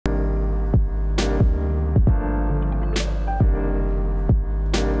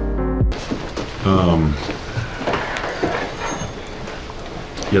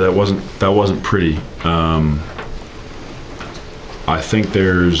Yeah, that wasn't pretty. I think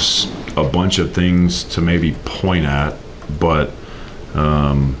there's a bunch of things to maybe point at, but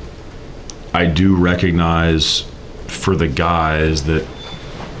I do recognize for the guys that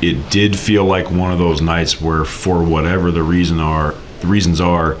it did feel like one of those nights where, for whatever the reasons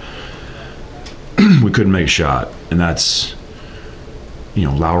are, we couldn't make a shot, and that's,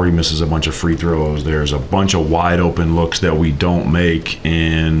 Lowry misses a bunch of free throws. There's a bunch of wide open looks that we don't make,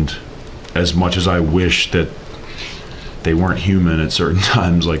 and as much as I wish that they weren't human at certain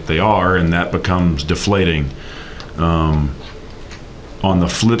times like they are, and that becomes deflating. On the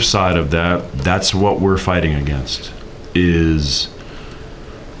flip side of that, that's what we're fighting against is,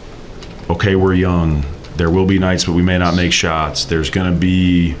 okay, we're young. There will be nights where we may not make shots. There's going to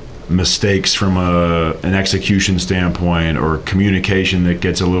be mistakes from an execution standpoint or communication that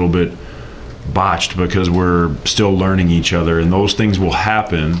gets a little bit botched because we're still learning each other, and those things will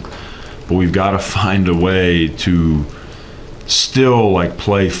happen, but we've got to find a way to still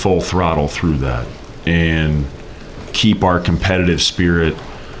play full throttle through that and keep our competitive spirit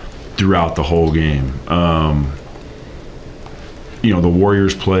throughout the whole game. The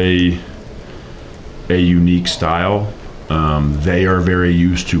Warriors play a unique style. They are very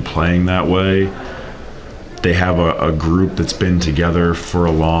used to playing that way. They have a group that's been together for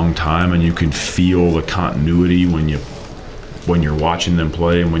a long time, and you can feel the continuity when you're watching them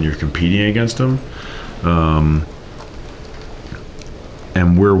play and when you're competing against them.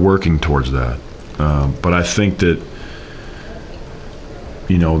 And we're working towards that. But I think that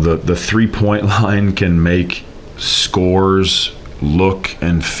the three-point line can make scores look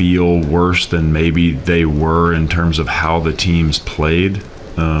and feel worse than maybe they were in terms of how the teams played.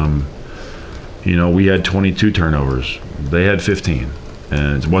 We had 22 turnovers. They had 15.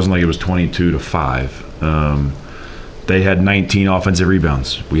 And it wasn't like it was 22-5. They had 19 offensive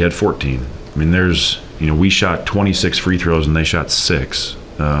rebounds. We had 14. I mean, we shot 26 free throws and they shot 6.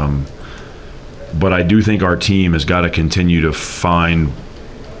 But I do think our team has got to continue to find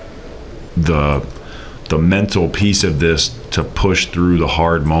the mental piece of this to push through the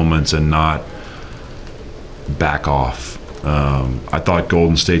hard moments and not back off. I thought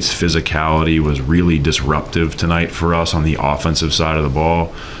Golden State's physicality was really disruptive tonight for us on the offensive side of the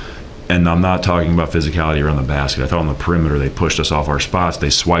ball. And I'm not talking about physicality around the basket. I thought on the perimeter they pushed us off our spots. They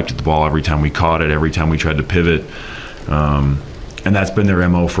swiped at the ball every time we caught it, every time we tried to pivot. And that's been their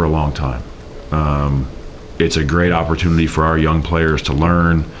MO for a long time. It's a great opportunity for our young players to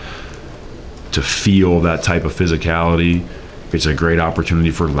learn, to feel that type of physicality. It's a great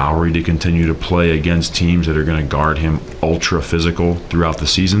opportunity for Lowry to continue to play against teams that are going to guard him ultra physical throughout the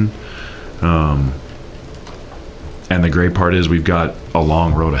season. And the great part is we've got a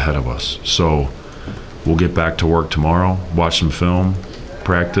long road ahead of us. So we'll get back to work tomorrow, watch some film,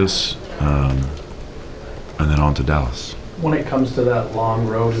 practice, and then on to Dallas. When it comes to that long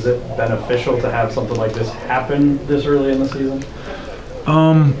road, is it beneficial to have something like this happen this early in the season?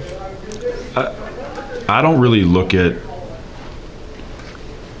 I don't really look at,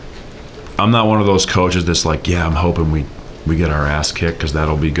 I'm not one of those coaches that's like, yeah, I'm hoping we get our ass kicked because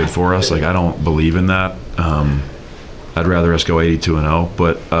that'll be good for us. I don't believe in that. I'd rather us go 82-0,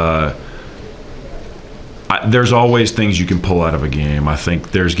 but there's always things you can pull out of a game. I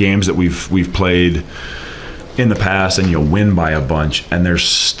think there's games that we've played in the past and you'll win by a bunch, and there's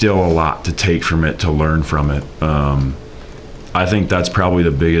still a lot to take from it, to learn from it. I think that's probably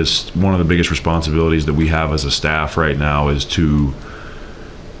one of the biggest responsibilities that we have as a staff right now is to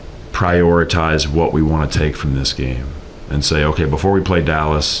prioritize what we want to take from this game and say, okay, before we play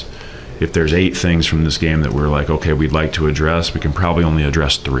Dallas, if there's 8 things from this game that we're like, okay, we'd like to address, we can probably only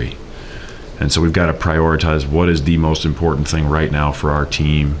address 3. And so we've got to prioritize what is the most important thing right now for our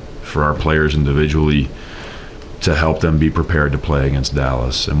team, for our players individually, to help them be prepared to play against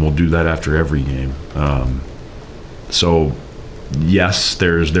Dallas. And we'll do that after every game. So yes,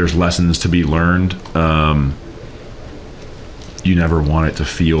 there's lessons to be learned. You never want it to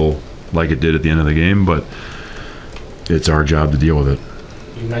feel like it did at the end of the game, but it's our job to deal with it.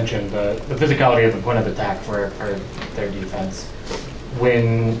 You mentioned the physicality of the point of attack for their defense.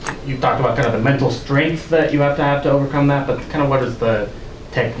 When you talked about kind of the mental strength that you have to overcome that, but kind of what is the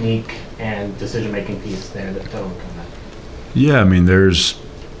technique and decision-making piece there to overcome that? Yeah, I mean, there's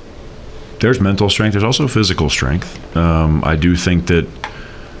mental strength. There's also physical strength. I do think that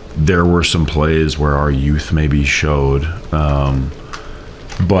there were some plays where our youth maybe showed,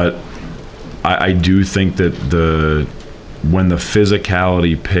 but I do think that when the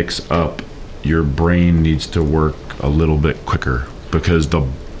physicality picks up, your brain needs to work a little bit quicker, because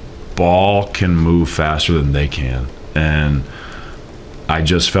ball can move faster than they can. And I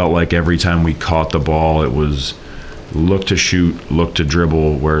just felt like every time we caught the ball, it was look to shoot, look to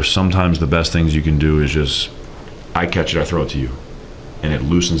dribble, where sometimes the best things you can do is just, I catch it, I throw it to you. And it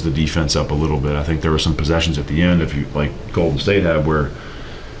loosens the defense up a little bit. I think there were some possessions at the end, if you like Golden State had, where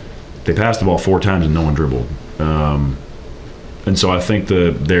they passed the ball 4 times and no one dribbled. And so I think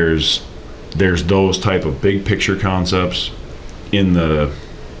there's those type of big picture concepts in the,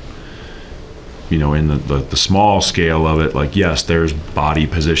 you know, in the small scale of it. Like, yes, there's body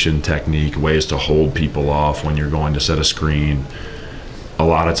position technique, ways to hold people off when you're going to set a screen. A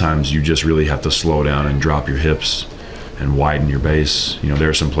lot of times you just really have to slow down and drop your hips and widen your base. You know, there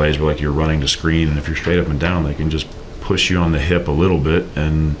are some plays where like you're running to screen, and if you're straight up and down, they can just push you on the hip a little bit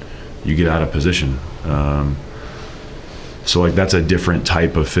and you get out of position. So like that's a different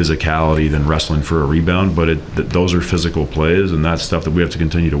type of physicality than wrestling for a rebound, but those are physical plays, and that's stuff that we have to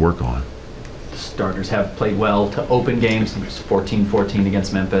continue to work on. Starters have played well to open games. It was 14-14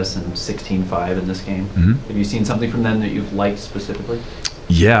 against Memphis and 16-5 in this game. Mm-hmm. Have you seen something from them that you've liked specifically?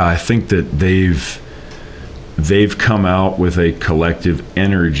 Yeah, I think that they've come out with a collective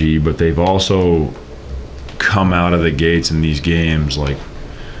energy, but they've also come out of the gates in these games like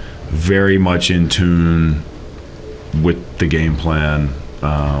very much in tune with the game plan.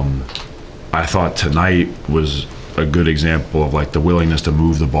 I thought tonight was a good example of like the willingness to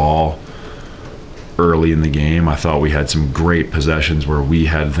move the ball early in the game. I thought we had some great possessions where we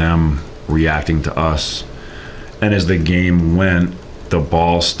had them reacting to us, and as the game went, the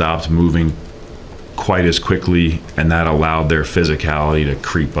ball stopped moving quite as quickly, and that allowed their physicality to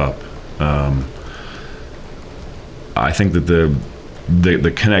creep up. I think that the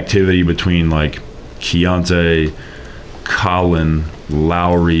connectivity between like Keontae, Colin,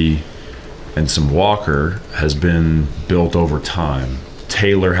 Lowry, and some Walker has been built over time.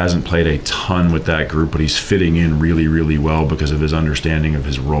 Taylor hasn't played a ton with that group, but he's fitting in really, really well because of his understanding of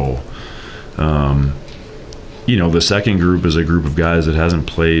his role. You know, the second group is a group of guys that hasn't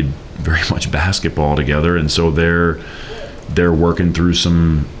played very much basketball together, and so they're working through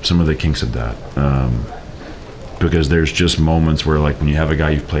some of the kinks of that. Because there's just moments where, like, when you have a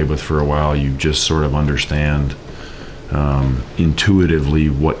guy you've played with for a while, you just sort of understand intuitively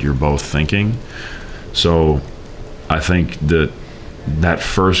what you're both thinking. So I think that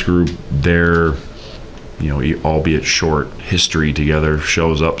first group, their, you know, albeit short history together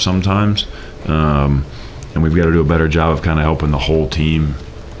shows up sometimes, and we've got to do a better job of kind of helping the whole team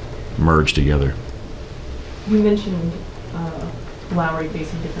merge together. You mentioned Lowry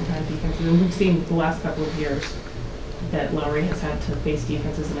facing different kind of defenses, and we've seen the last couple of years that Lowry has had to face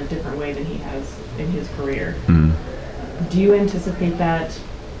defenses in a different way than he has in his career. Mm-hmm. Do you anticipate that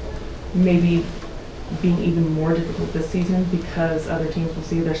maybe being even more difficult this season because other teams will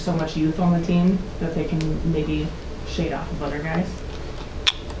see there's so much youth on the team that they can maybe shade off of other guys?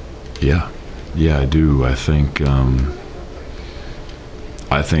 Yeah, I do. I think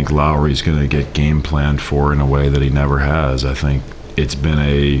Lowry's going to get game planned for in a way that he never has. I think it's been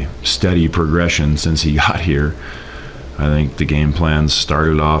a steady progression since he got here. I think the game plans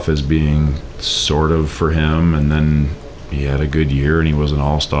started off as being sort of for him, and then he had a good year and he was an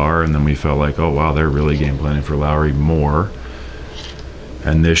all-star, and then we felt like, oh wow, they're really game planning for Lowry more.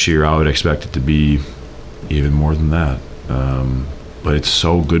 And this year I would expect it to be even more than that. But it's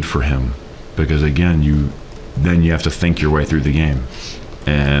so good for him because, again, you have to think your way through the game.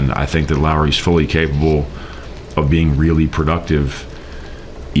 And I think that Lowry's fully capable of being really productive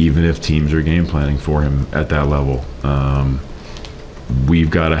even if teams are game planning for him at that level.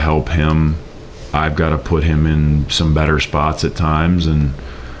 We've got to help him. I've got to put him in some better spots at times, and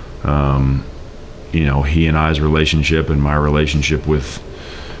you know, he and I's relationship and my relationship with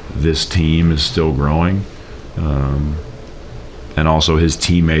this team is still growing, and also his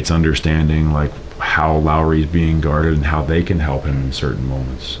teammates understanding like how Lowry's being guarded and how they can help him in certain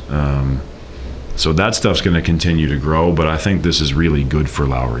moments. So that stuff's going to continue to grow, but I think this is really good for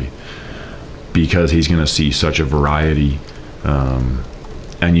Lowry because he's going to see such a variety.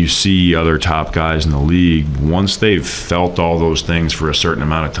 And you see other top guys in the league, once they've felt all those things for a certain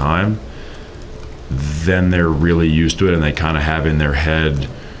amount of time, then they're really used to it, and they kind of have in their head,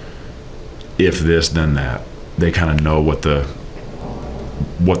 if this, then that. They kind of know what the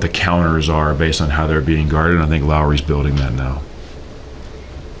counters are based on how they're being guarded, and I think Lowry's building that now.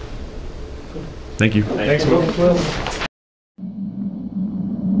 Thank you. Thanks, Will.